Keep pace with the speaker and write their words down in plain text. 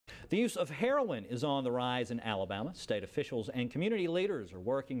The use of heroin is on the rise in Alabama. State officials and community leaders are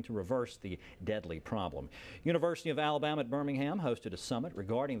working to reverse the deadly problem. University of Alabama at Birmingham hosted a summit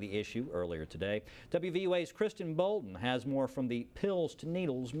regarding the issue earlier today. WVUA's Kristen Bolden has more from the Pills to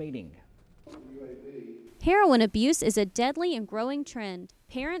Needles meeting. Heroin abuse is a deadly and growing trend.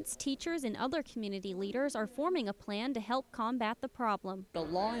 Parents, teachers, and other community leaders are forming a plan to help combat the problem. The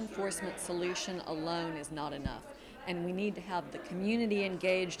law enforcement solution alone is not enough, and we need to have the community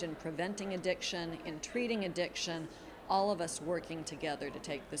engaged in preventing addiction, in treating addiction, all of us working together to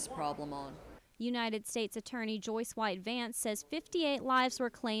take this problem on. United States Attorney Joyce White Vance says 58 lives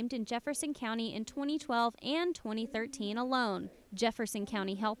were claimed in Jefferson County in 2012 and 2013 alone. Jefferson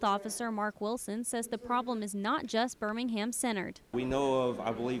County Health Officer Mark Wilson says the problem is not just Birmingham-centered. We know of,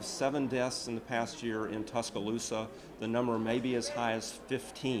 I believe, 7 deaths in the past year in Tuscaloosa. The number may be as high as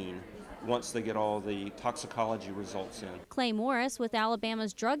 15 once they get all the toxicology results in. Clay Morris with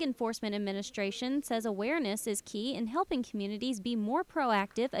Alabama's Drug Enforcement Administration says awareness is key in helping communities be more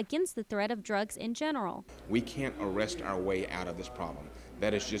proactive against the threat of drugs in general. We can't arrest our way out of this problem.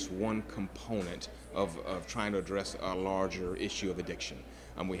 That is just one component of trying to address a larger issue of addiction.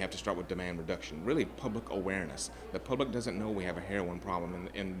 We have to start with demand reduction, really public awareness. The public doesn't know we have a heroin problem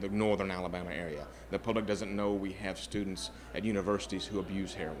in the northern Alabama area. The public doesn't know we have students at universities who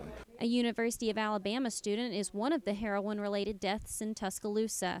abuse heroin. A University of Alabama student is one of the heroin-related deaths in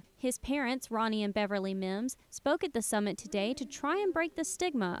Tuscaloosa. His parents, Ronnie and Beverly Mims, spoke at the summit today to try and break the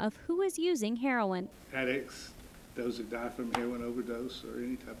stigma of who is using heroin. Addicts, those that die from heroin overdose or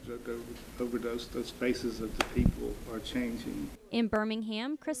any type of drug overdose, those faces of the people are changing. In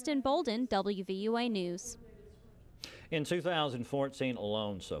Birmingham, Kristen Bolden, WVUA News. In 2014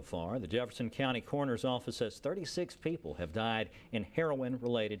 alone so far, the Jefferson County Coroner's Office says 36 people have died in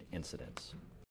heroin-related incidents.